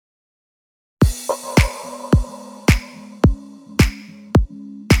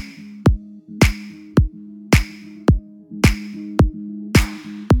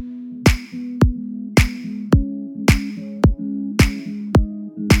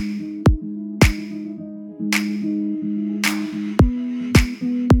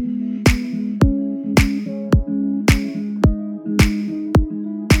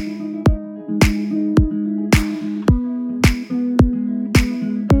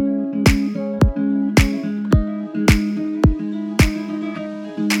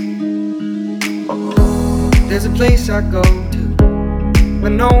There's a place I go to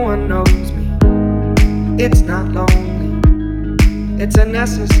when no one knows me. It's not lonely, it's a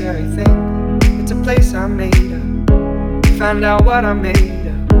necessary thing. It's a place I made up, find out what I made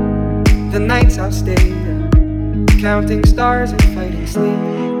of. The nights I've stayed up, counting stars and fighting sleep.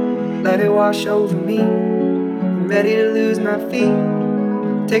 Let it wash over me, I'm ready to lose my feet.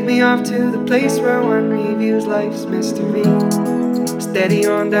 Take me off to the place where one reviews life's mystery. Steady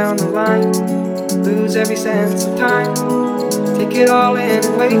on down the line, lose every sense of time. Take it all in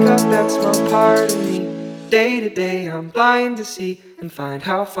and wake up that small part of me. Day to day I'm blind to see and find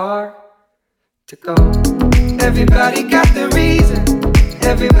how far to go. Everybody got the reason,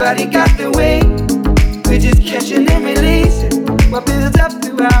 everybody got the way. We're just catching and releasing what builds up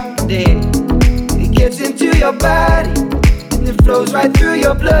throughout the day. It gets into your body and it flows right through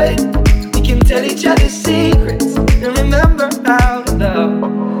your blood. We can tell each other secrets and remember how to love.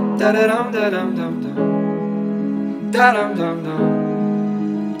 Da-da-dum, da-dum-dum-dum, da-dum-dum-dum,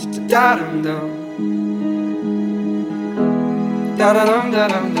 da-dum-dum, da-da-dum,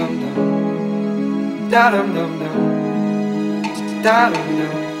 da-dum-dum-dum, da-dum-dum-dum,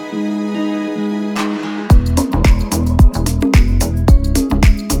 da-dum-dum.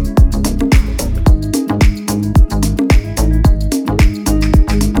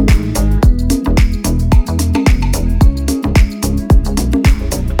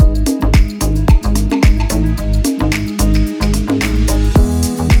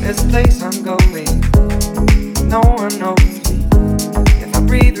 Place I'm going, no one knows me. If I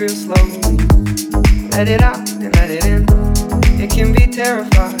breathe real slowly, let it out and let it in. It can be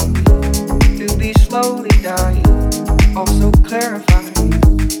terrifying to be slowly dying, also clarifying.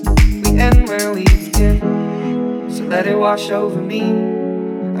 We end where we begin, so let it wash over me.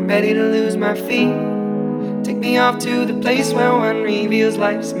 I'm ready to lose my feet. Take me off to the place where one reveals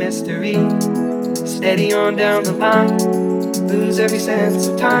life's mystery. Steady on down the line, lose every sense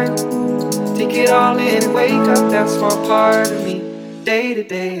of time. Take it all in and wake up that small part of me. Day to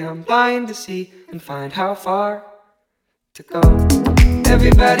day I'm blind to see and find how far to go.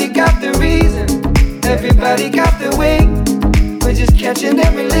 Everybody got the reason, everybody got the way. We're just catching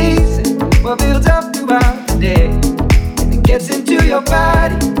and releasing what builds up throughout the day. And it gets into your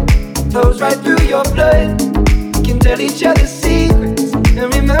body, flows right through your blood. We can tell each other secrets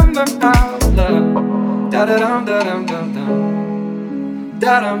and remember how to love. Da-da-dum-da-dum-dum-dum,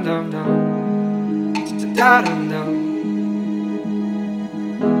 da-dum-dum-dum, da-dum-dum,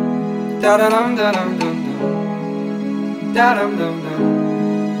 da-da-dum-da-dum-dum-dum, da-dum-dum-dum,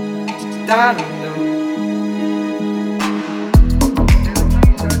 da-dum-dum.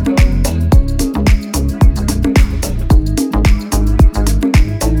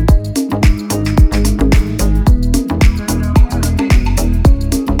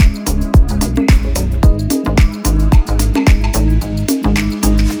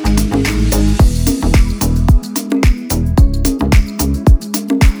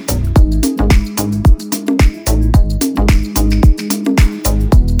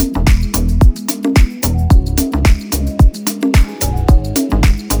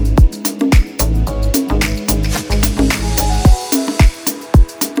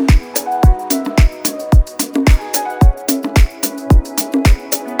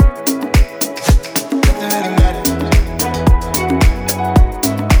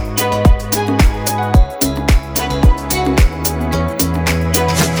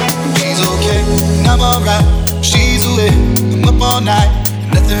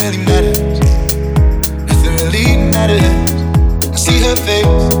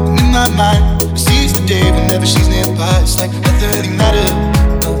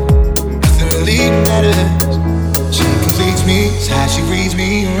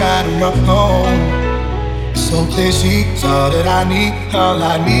 All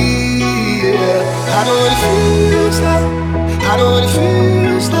I need, yeah. I know what it feels like, I know what it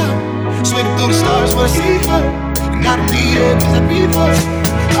feels like. Swimming through the stars when I see her, and I don't need her cause I breathe her.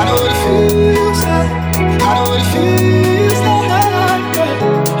 I know what it feels like, I know what it feels like,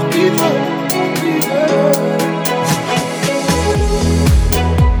 yeah. I breathe her, breathe her.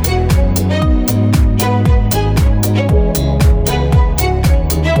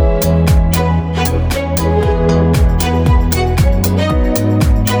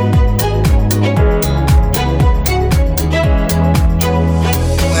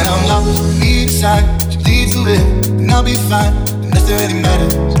 She leads the way, and I'll be fine. And nothing really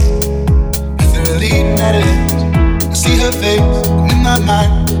matters. Nothing really matters. I see her face, and in my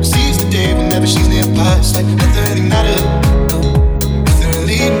mind, sees the day whenever she's nearby. It's like nothing really matters. Nothing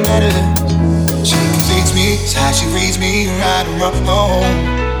really matters. She completes me, it's how she reads me right and wrong.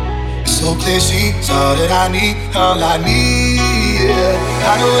 It's So clear, she's all that I need, all I need. Yeah.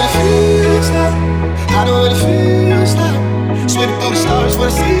 I know what it feels like. I know what it feels like. Swimming through the stars when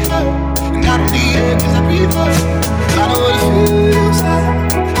I see her, and I don't need it 'cause I breathe her. I know what it feels like.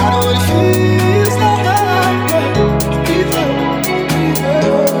 I know what it feels like. I breathe her, breathe her.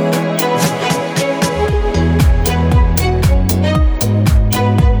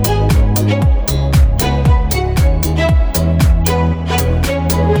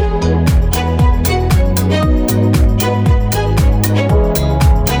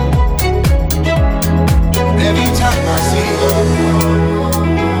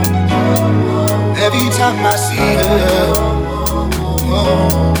 Every time I see her,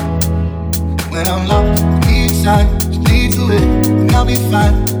 when I'm lost, need sign, she leads the way, and I'll be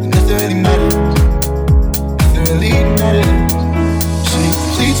fine. And nothing really matters, nothing really matters. She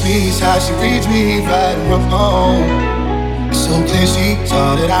completes me, it's how she reads me right from home. It's so clear, she's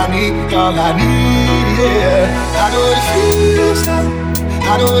all that I need, all I need. Yeah, I know what it feels like.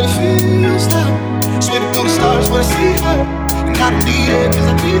 I know what it feels like. Swimming through the stars when I see her, and I don't need it 'cause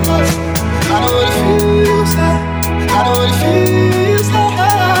I breathe her. I know what it feels like. I know what it feels like.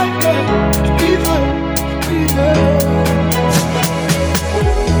 Breathe her, breathe her.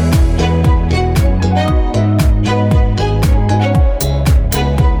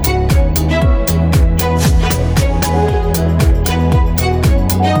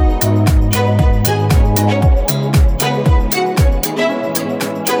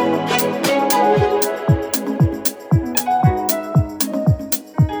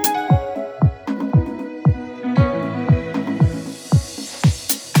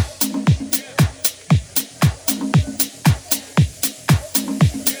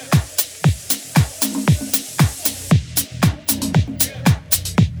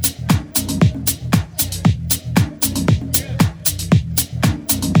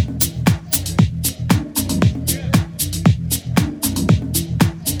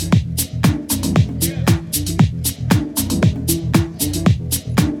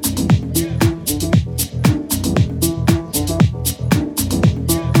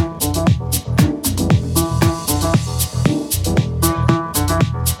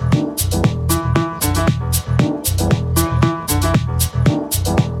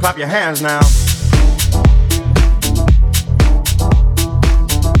 Clap your hands now.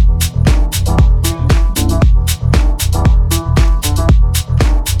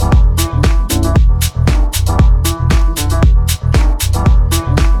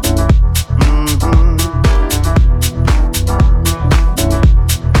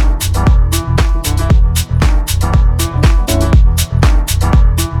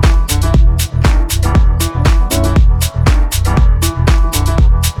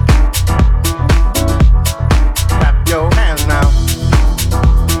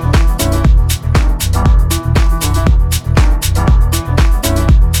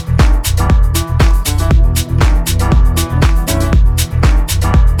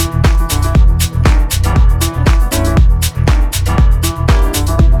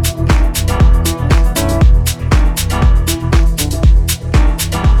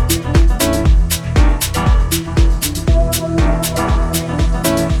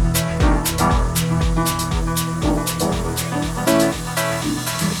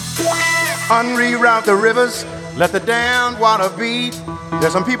 Unreroute the rivers, let the damned water be.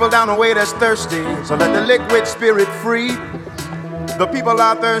 There's some people down the way that's thirsty, so let the liquid spirit free. The people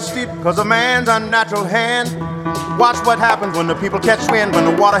are thirsty because of man's unnatural hand. Watch what happens when the people catch wind, when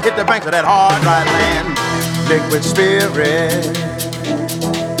the water hit the banks of that hard, dry land. Liquid spirit,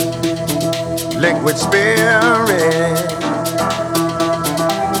 liquid spirit,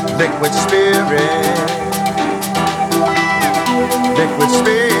 liquid spirit, liquid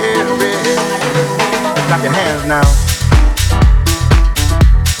spirit. Clap your hands now.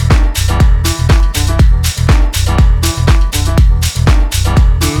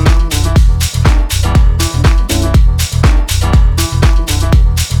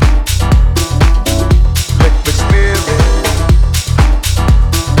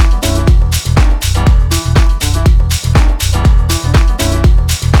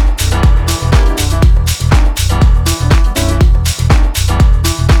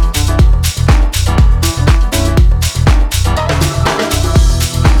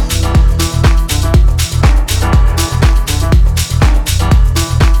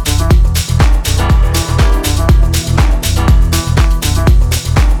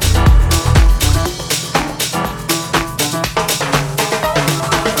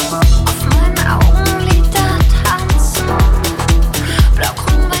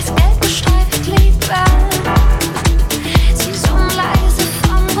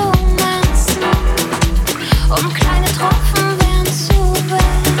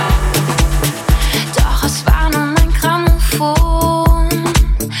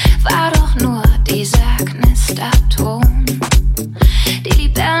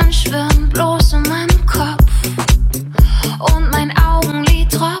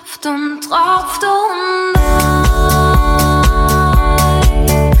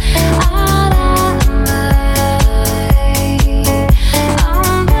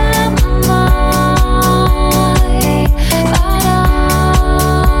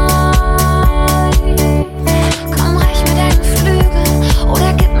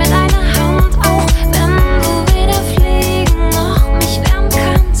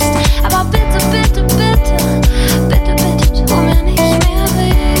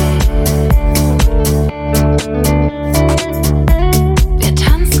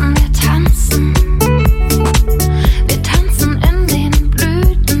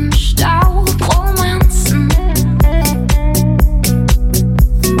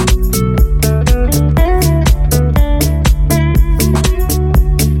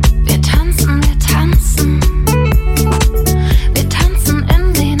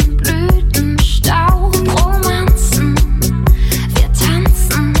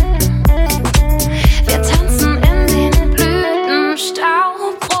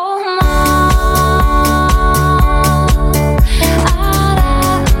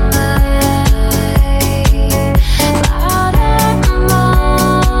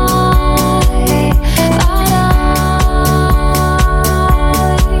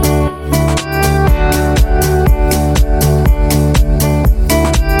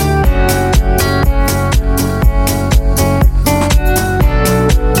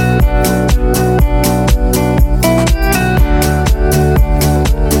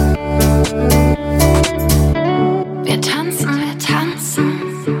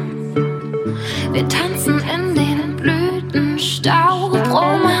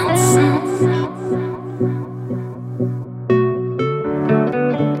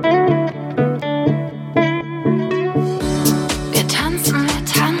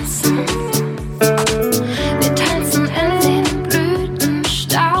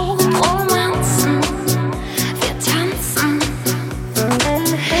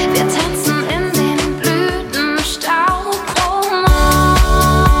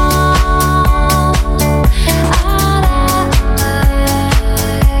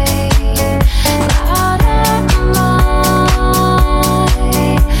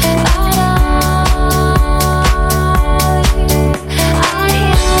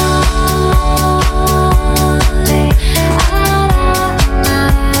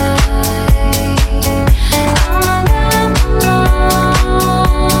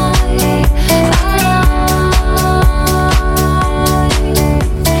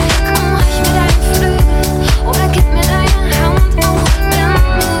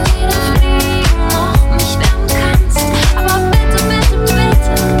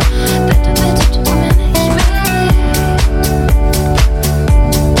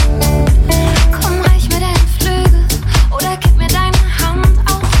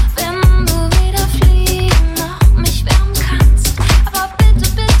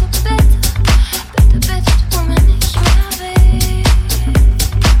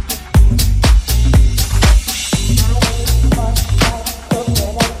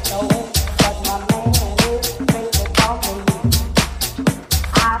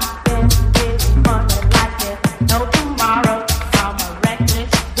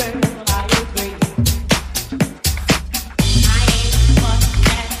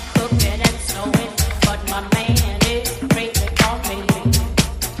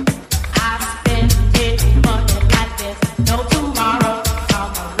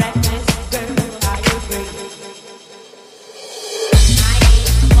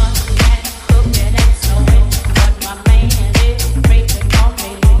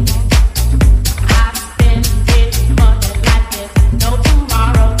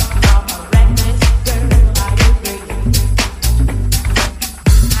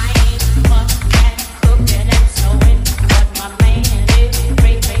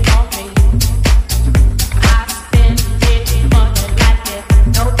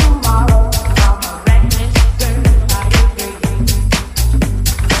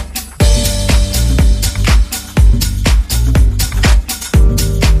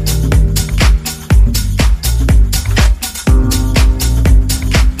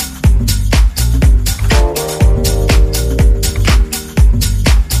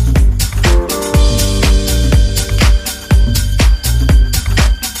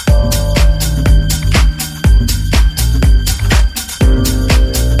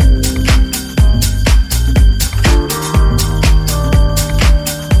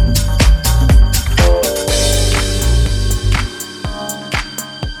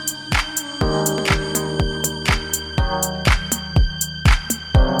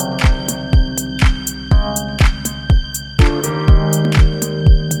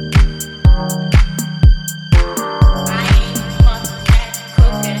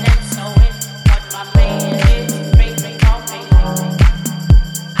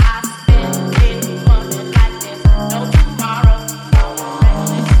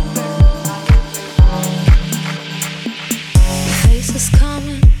 Faces come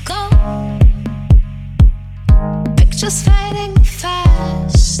and go, pictures fading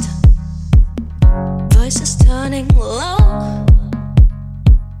fast, voices turning low.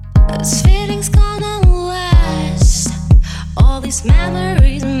 This feeling's gonna last. All these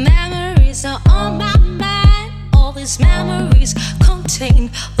memories, memories are on my mind. All these memories contain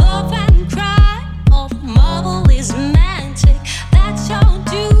love and cry. All the marble is magic that y'all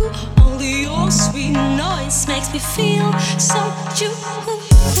do. Only your sweet noise makes me feel so you.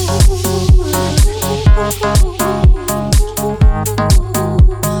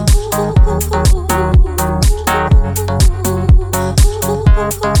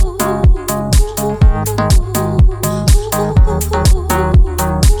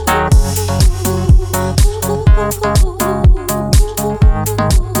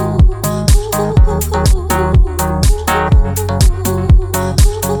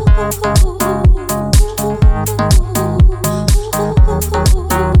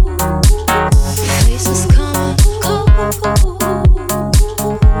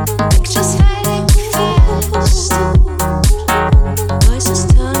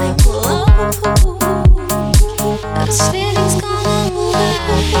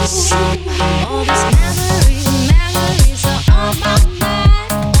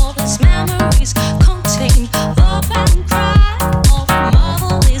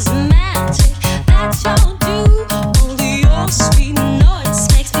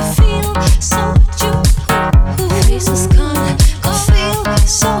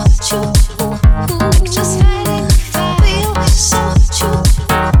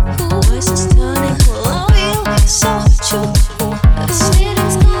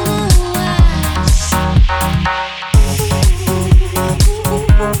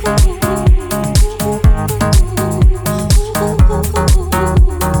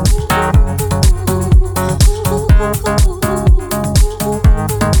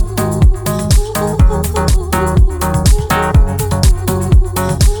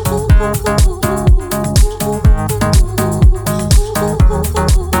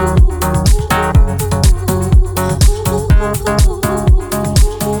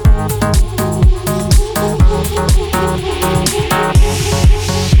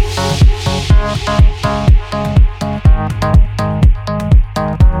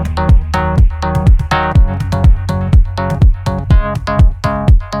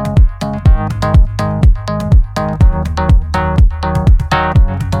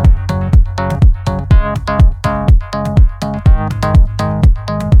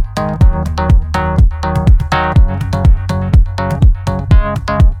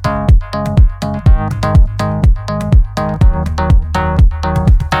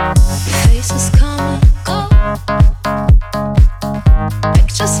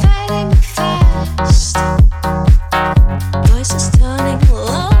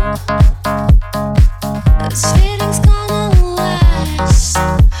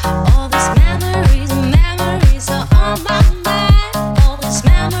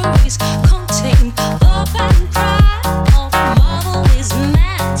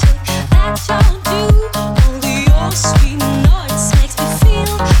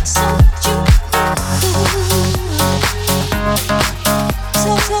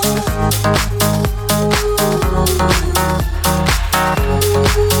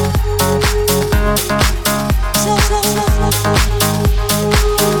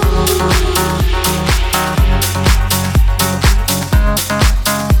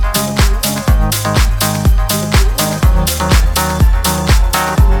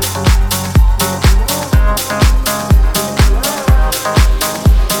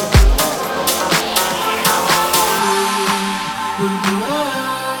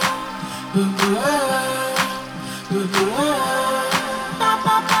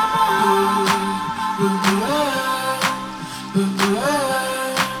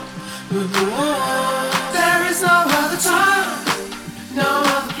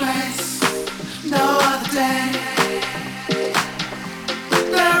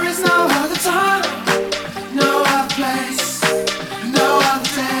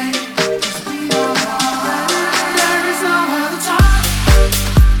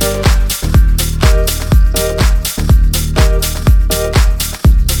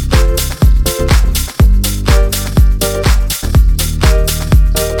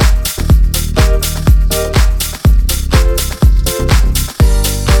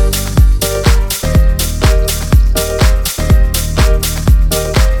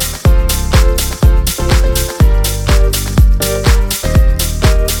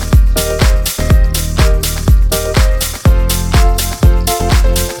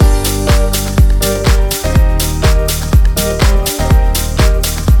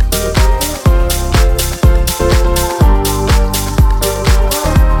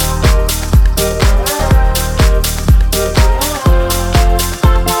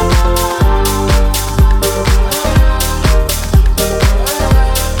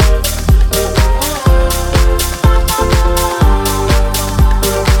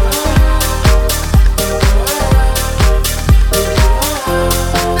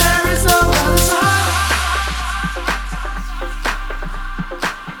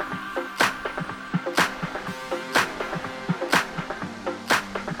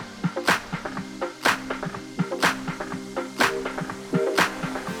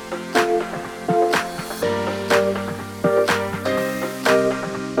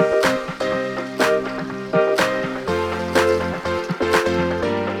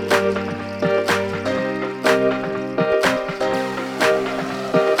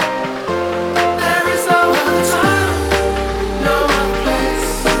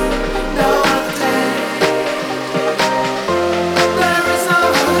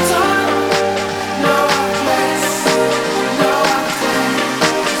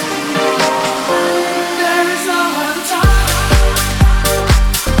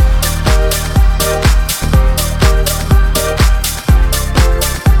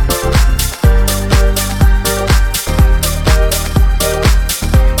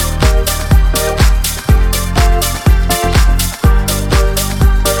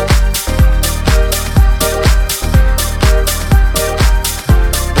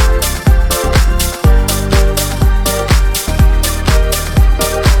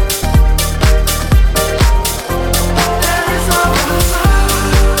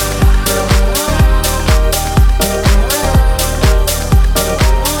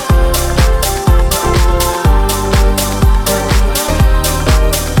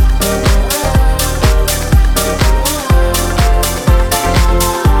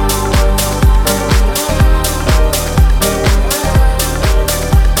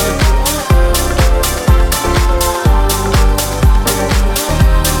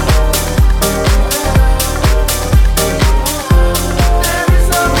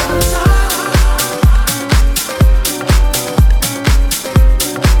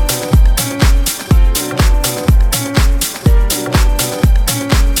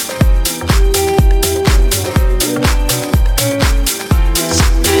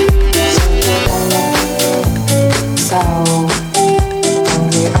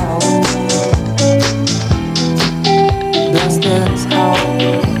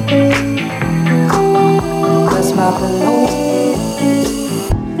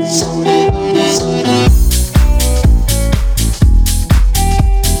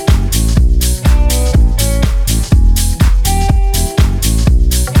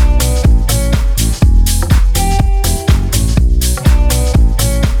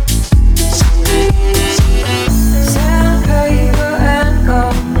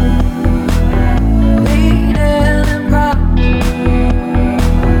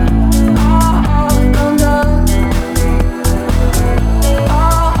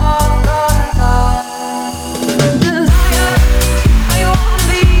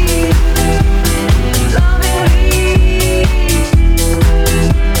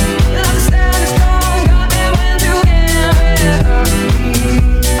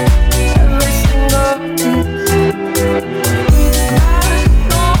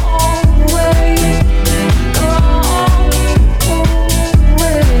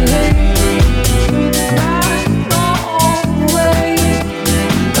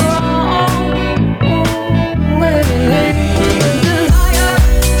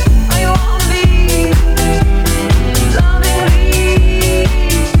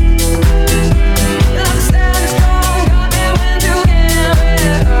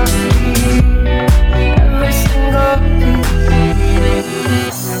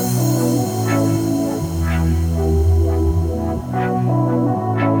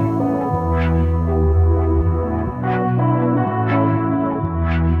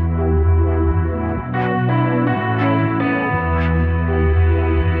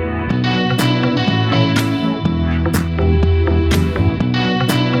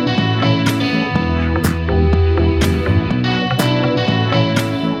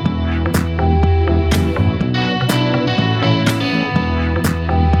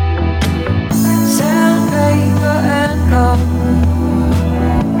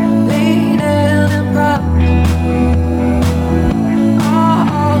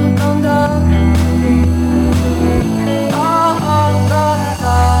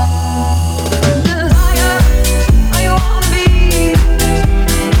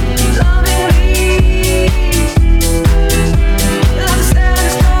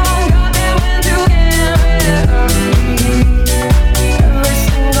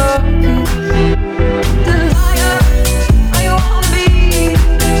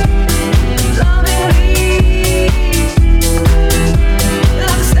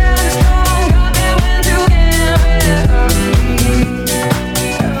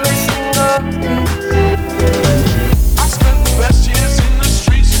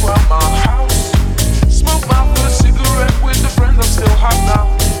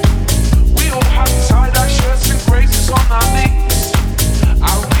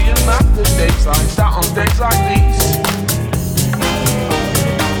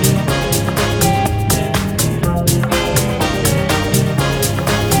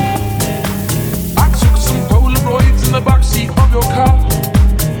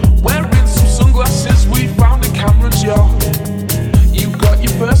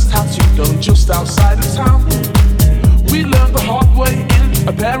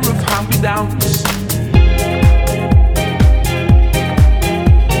 pair of hand-me-downs.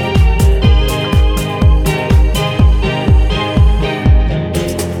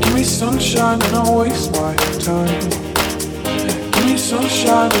 Give me sunshine and I'll waste my time. Give me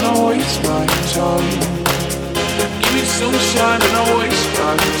sunshine and I'll waste my time. Give me sunshine and I'll waste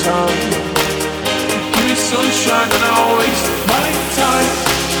my time. Give me sunshine and I'll waste my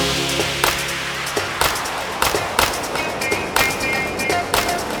time.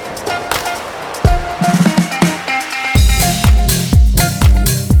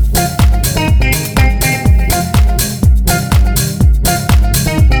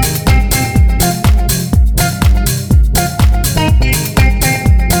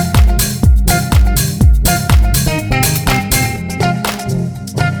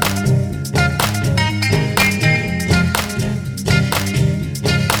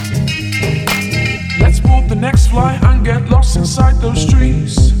 Inside those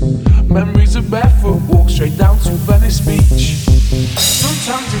streets, memories of barefoot walks straight down to Venice Beach.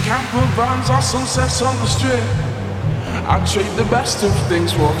 Sometimes in camper vans or sunsets on the strip, I'd trade the best of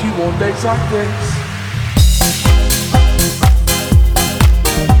things for a few more days like this.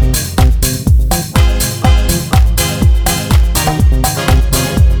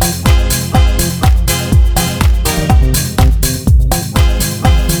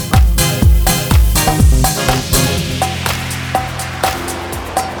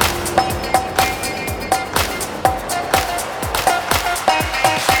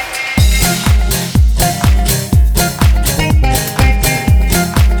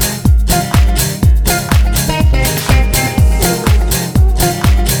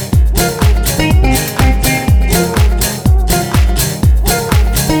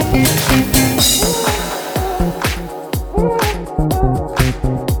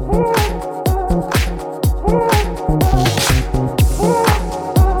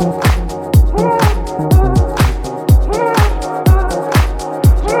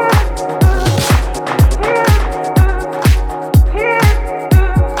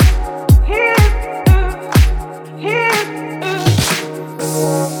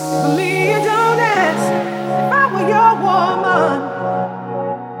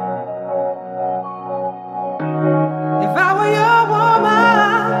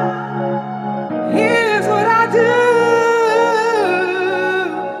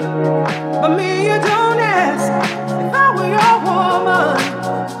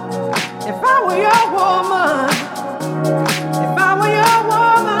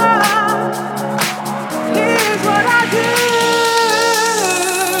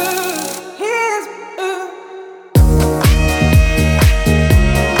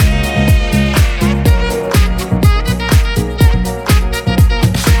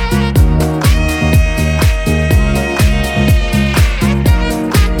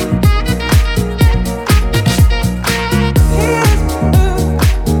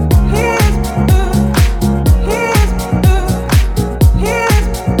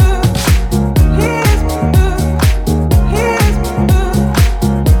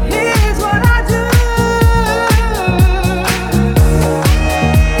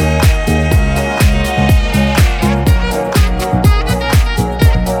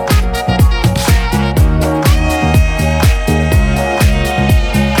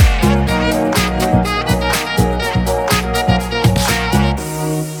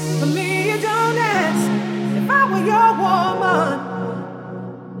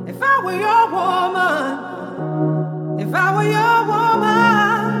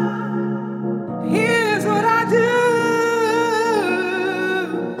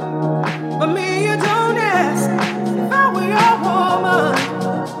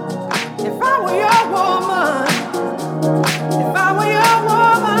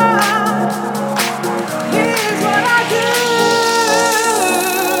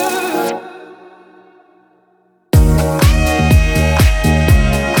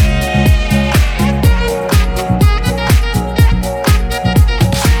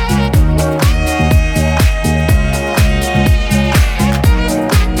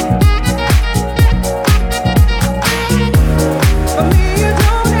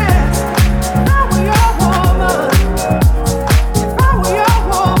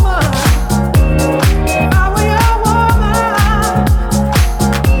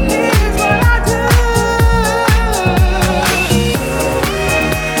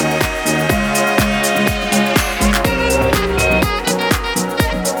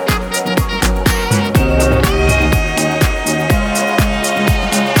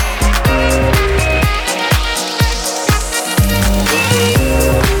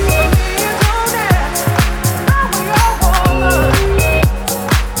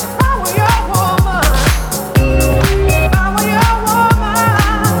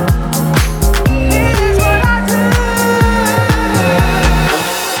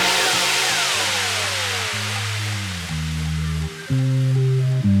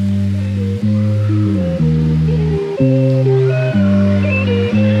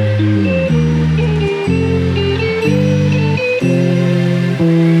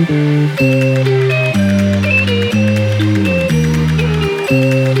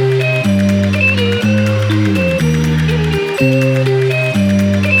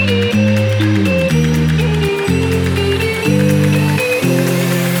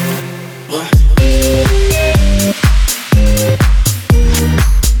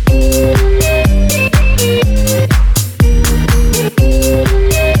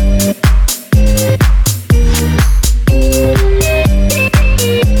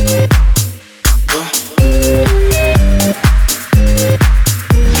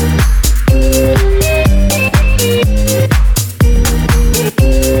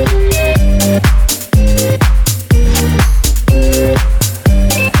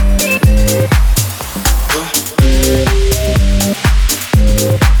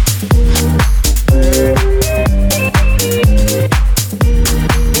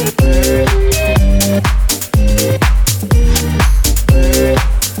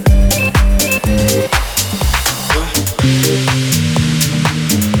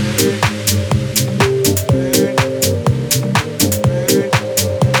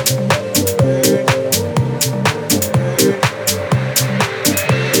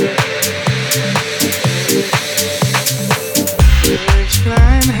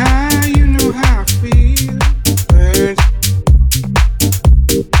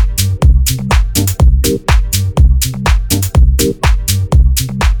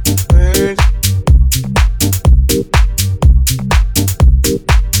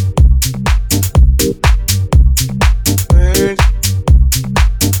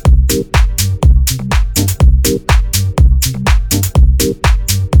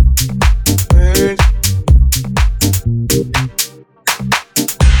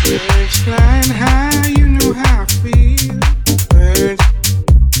 Birds flying high, you know how I feel. Birds.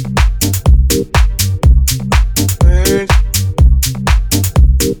 Birds.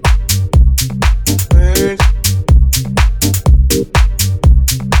 Birds. Birds.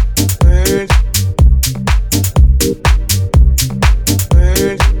 Birds.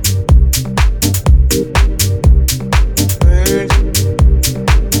 Birds.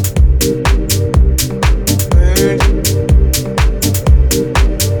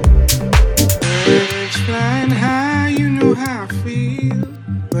 Birds flying high, you know how I feel.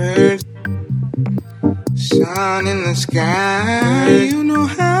 Birds, sun in the sky, you know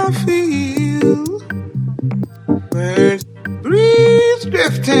how I feel. Birds, breeze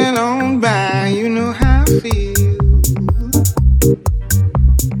drifting on by, you know how I feel.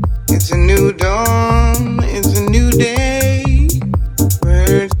 It's a new dawn, it's a new day.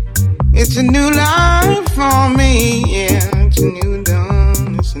 Birds, it's a new life for me, yeah. It's a new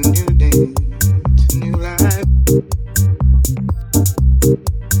dawn, it's a new day. It's a new life.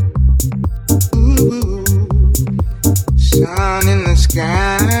 Ooh, sun in the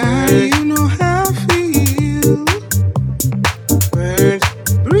sky, you know how I feel. Birds,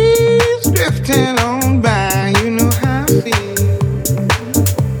 breeze drifting on by, you know how I feel.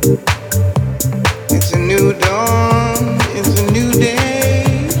 It's a new dawn, it's a new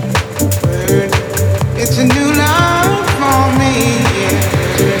day. Birds, it's a new life for me, yeah.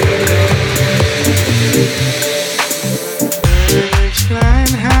 Birds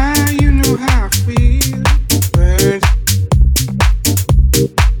flying high, you know how I feel. Birds.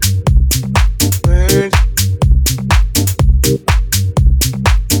 Birds.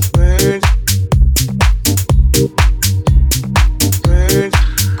 Birds. Birds.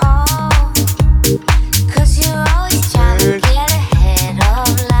 Oh, 'cause you're always trying to get ahead of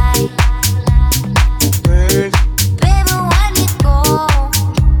life. Birds. Baby, when you go,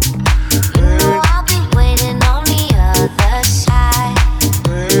 you know I'll be waiting on the other side.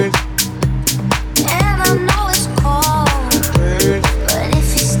 Birds. And I know it's cold, Birds. but if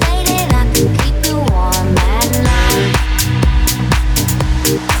you stay, then I can keep you warm at night.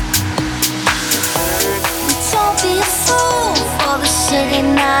 Don't be a fool for the city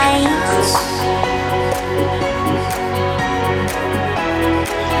nights.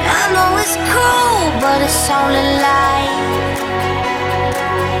 I know it's cool, but it's only light.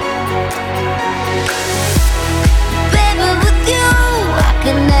 Baby, with you, I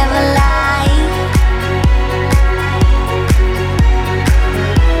can never lie.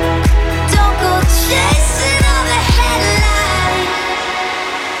 Don't go chasing all the headlights.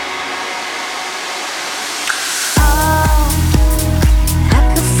 Oh, I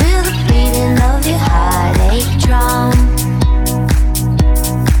can feel the beating of your heartache drum.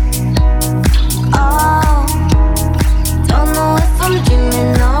 Oh, don't know if I'm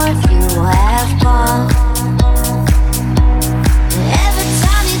dreaming or if you have gone. Every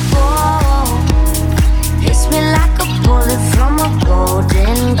time you go, hits me like a bullet from a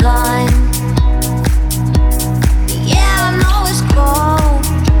golden gun. Yeah, I know it's cold,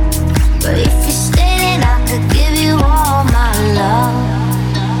 but if you stay, then I could give you all my love.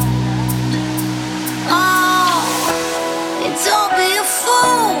 Oh, and don't be a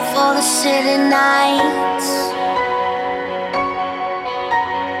fool for the city nights.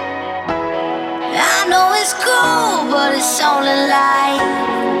 I know it's cool, but it's only light.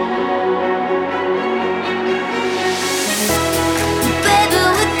 Baby,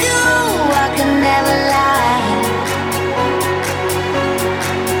 with you, I can never lie.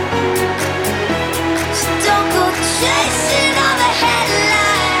 So don't go chasing all the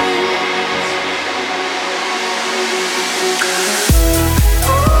headlights.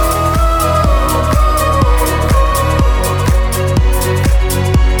 Ooh.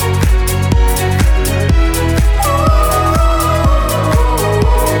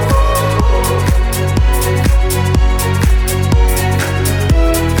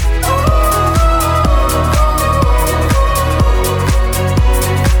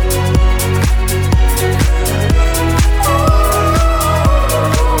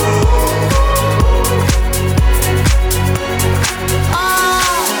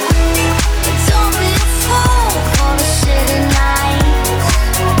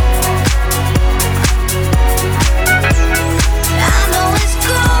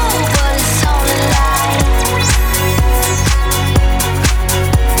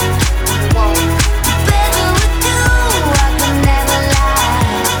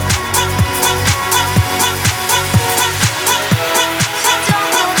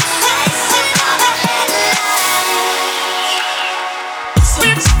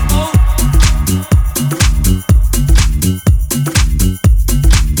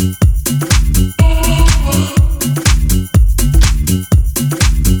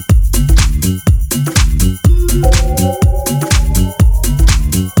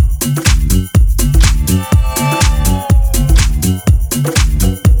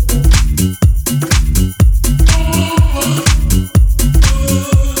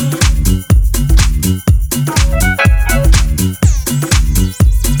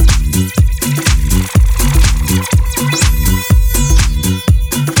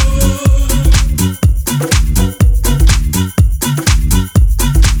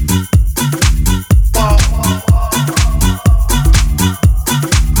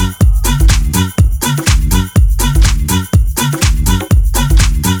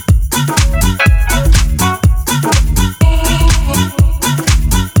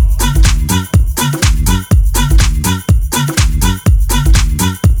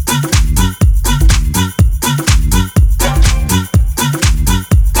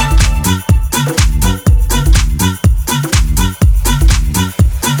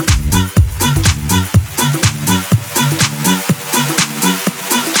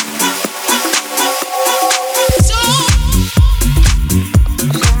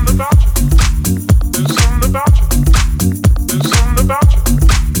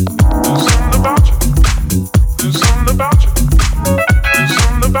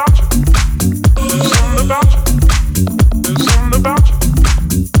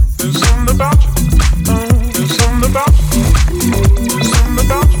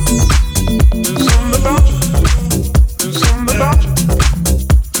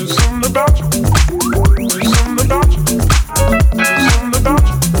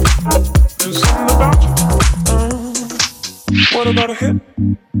 about a hit?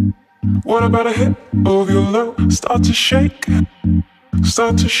 What about a hit of your love? Start to shake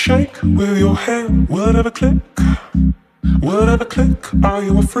with your hand. Will it ever click? Will it ever click? Are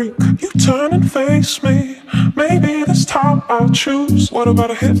you a freak? You turn and face me. Maybe this time I'll choose. What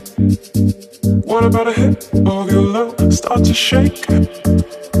about a hit? What about a hit of your love? Start to shake with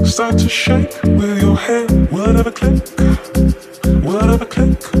your hand. Will it ever click? Will it ever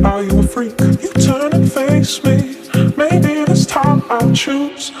click? Are you a freak? You turn and face me. Maybe this time I'll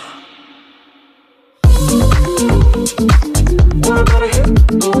choose. What about a hit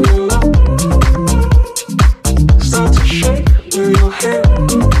of your love? Start to shake with your hand.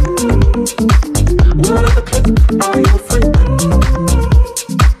 Will it ever click? Are you a freak?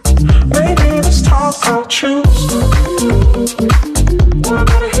 Maybe this time I'll choose. What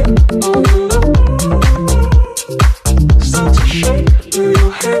about a hit of your love? Start to shake with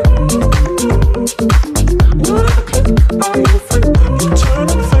your hand. Will it ever click? Are you a freak? You turn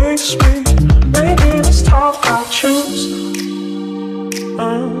and face me. Maybe this time I'll choose.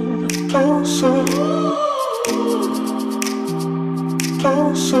 Closer,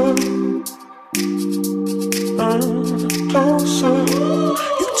 closer, closer.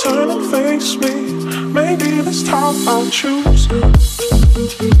 You turn and face me. Maybe this time I'll choose.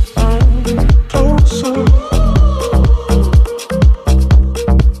 Closer.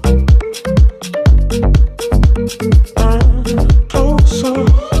 Closer.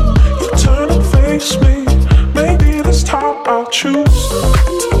 You turn and face me. Maybe this time I'll choose.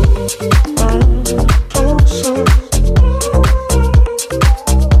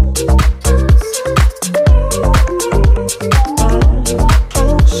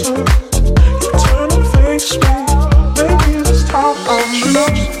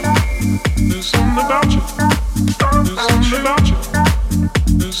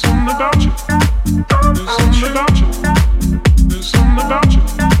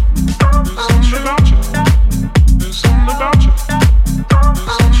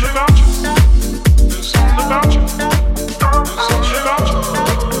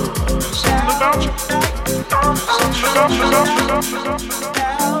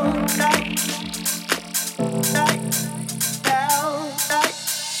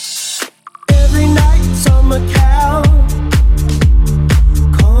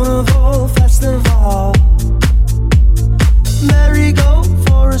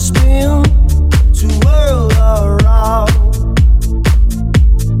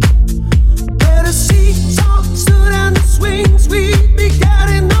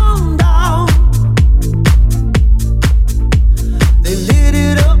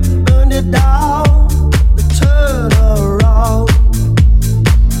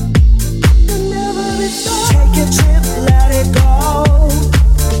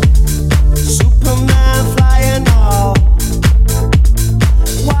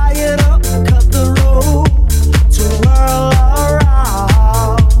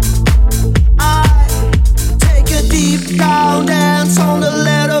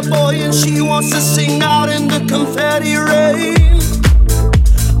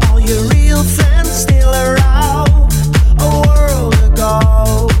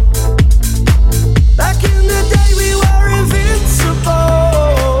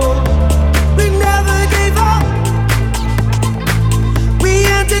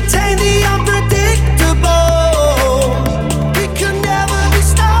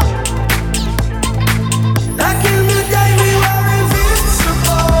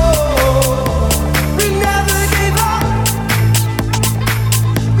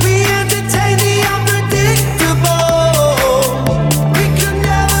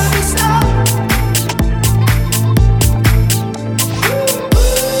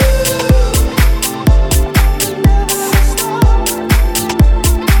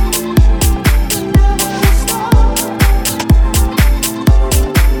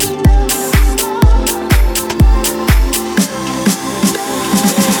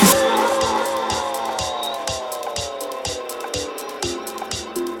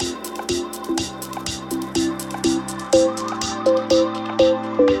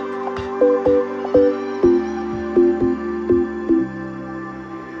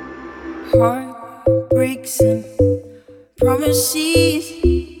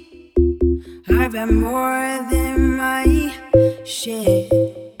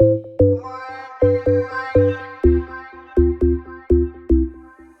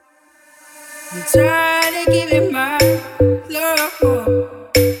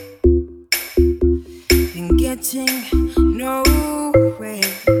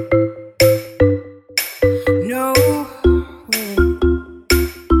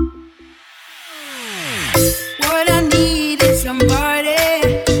 What I need is some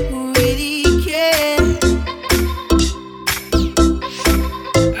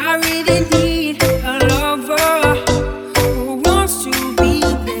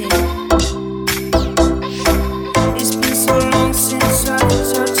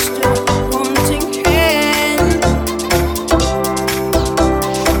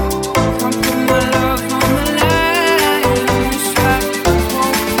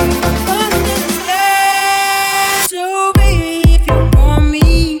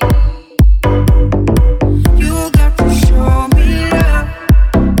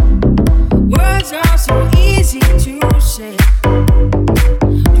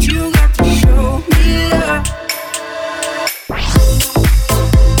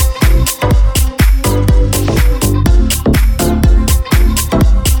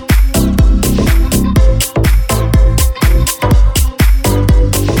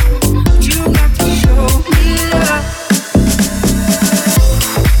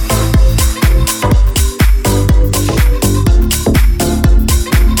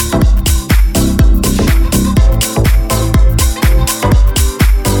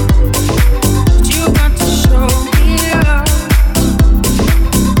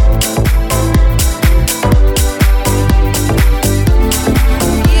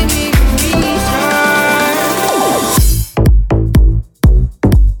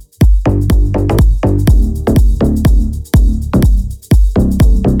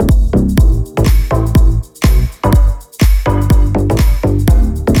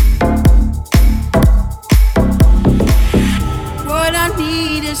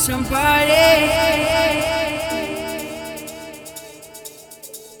somebody.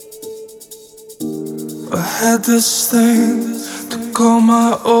 I had this thing to call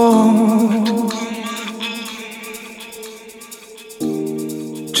my own.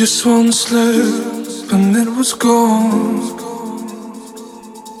 Just one slip and it was gone.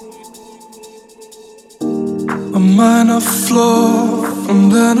 A minor flaw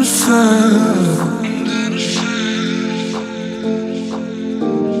and then it fell.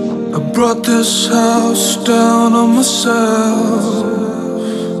 I brought this house down on myself.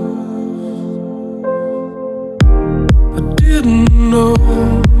 Didn't know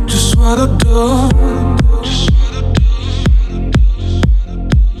just what I'd done.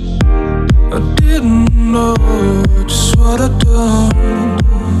 I didn't know just what I'd done.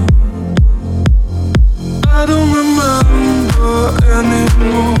 I don't remember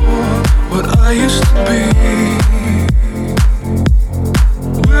anymore what I used to be.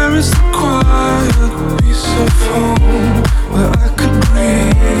 Where is the quiet piece of home where I could breathe?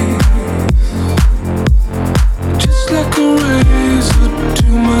 Like a razor to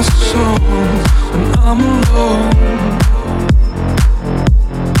my soul when I'm alone.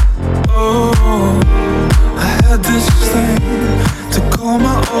 Oh, I had this thing to call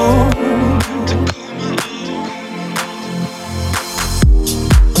my own.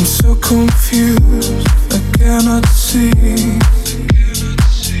 I'm so confused, I cannot see.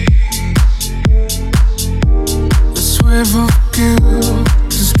 This wave of guilt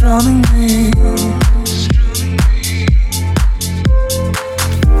is drowning me.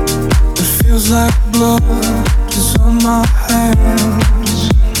 Feels like blood is on my hands.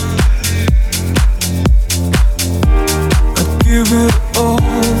 I'd give it all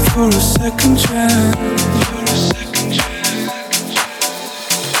for a second chance.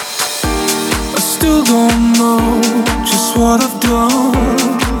 I still don't know just what I've done.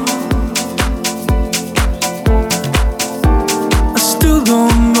 I still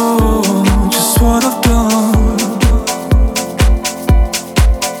don't know just what I've done.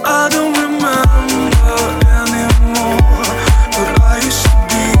 I don't remember anymore what I used to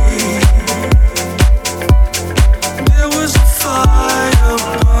be. There was a fire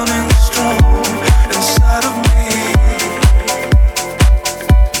burning strong inside of me.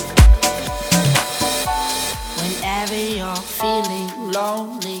 Whenever you're feeling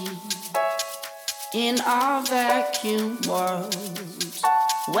lonely in our vacuum world,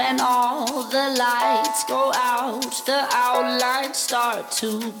 when all the lights go out, the outlines start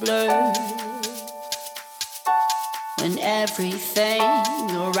to blur. When everything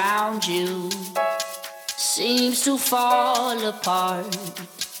around you seems to fall apart,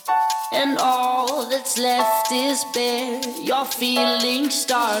 and all that's left is bare, your feelings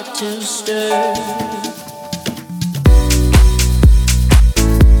start to stir.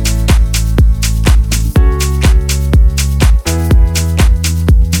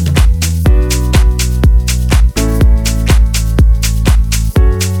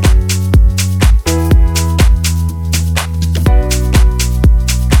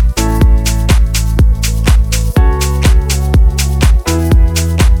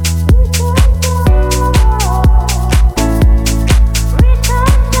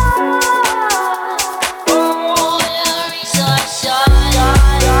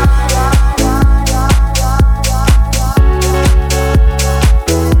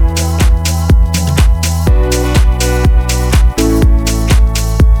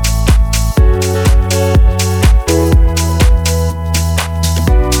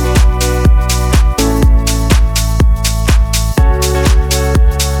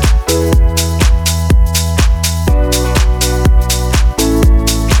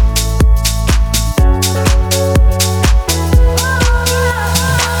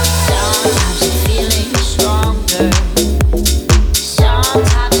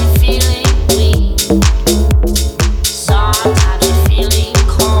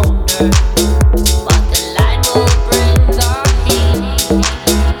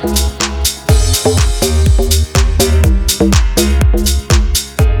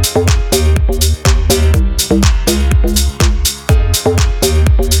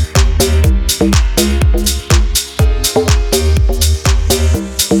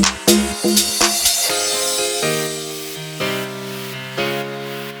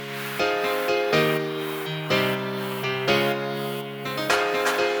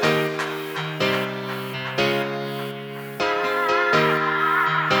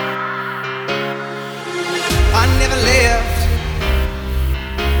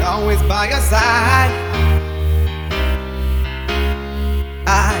 always by your side.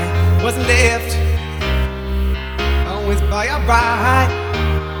 I wasn't left always by your right.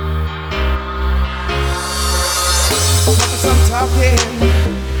 walking,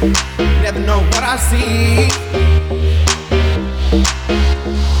 never know what I see.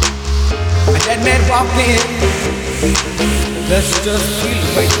 A dead man walking, let's just feel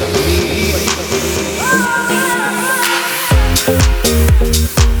the weight of me.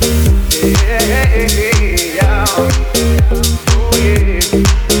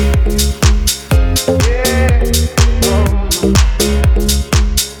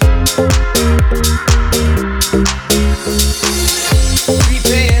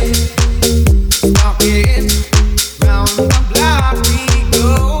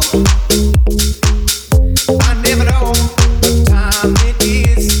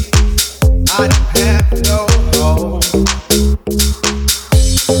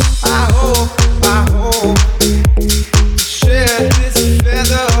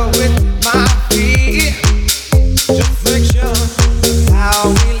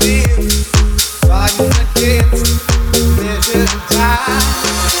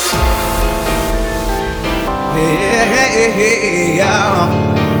 Yeah.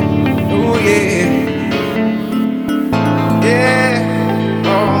 Oh yeah.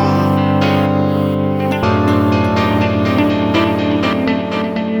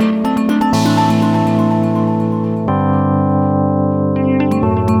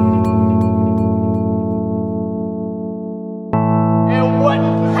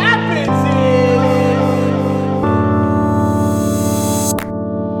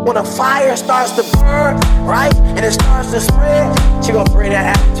 When a fire starts to burn, right, and it starts to spread, she gon' bring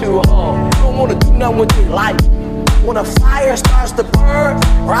that attitude home. You don't wanna do nothing with your life. When a fire starts to burn,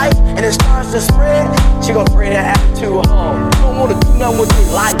 right, and it starts to spread, she gon' bring that attitude home. You don't wanna do nothing with your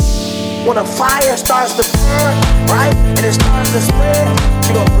life. When a fire starts to burn, right, and it starts to spread,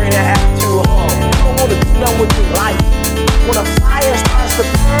 she gon' bring that attitude home. You don't wanna do nothing with your life. When a fire starts to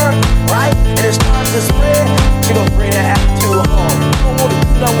burn, right, and it starts to spread, she gon' bring that attitude home. You don't wanna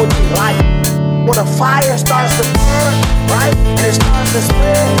do nothing with your life. When a fire starts to burn, right, and it starts to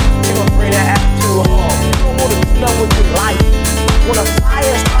spread, she gon' bring that attitude home. You don't wanna do nothing with your life. When a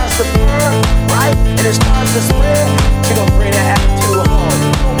fire starts to burn, right, and it starts to spread, she gon' bring that attitude home.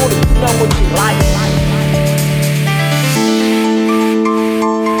 You don't wanna do nothing with your life.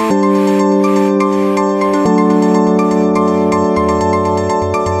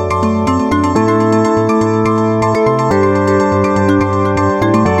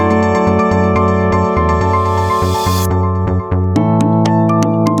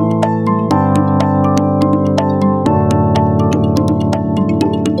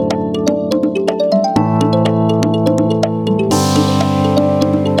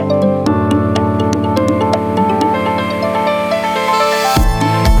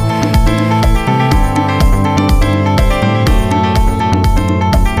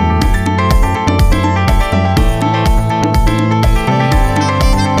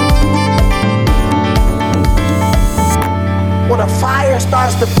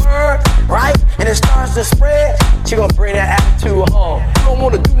 Starts to burn, right, and it starts to spread, she gon' bring that attitude home. You don't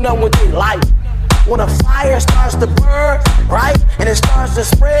wanna do nothing with your life. When a fire starts to burn, right, and it starts to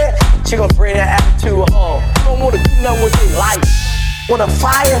spread, she gon' bring that attitude home. You don't wanna do nothing with your life. When a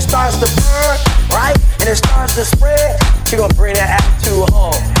fire starts to burn, right, and it starts to spread, she gon' bring that attitude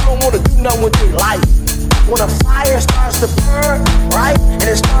home. You don't wanna do nothing with your life. When a fire starts to burn, right, and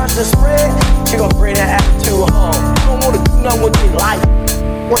it starts to spread, she gon' bring that attitude home. You don't wanna do nothing with your life.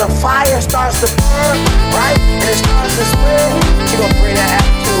 When a fire starts to burn, right, and it starts to spread, she gon' bring that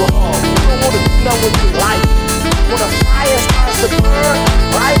attitude.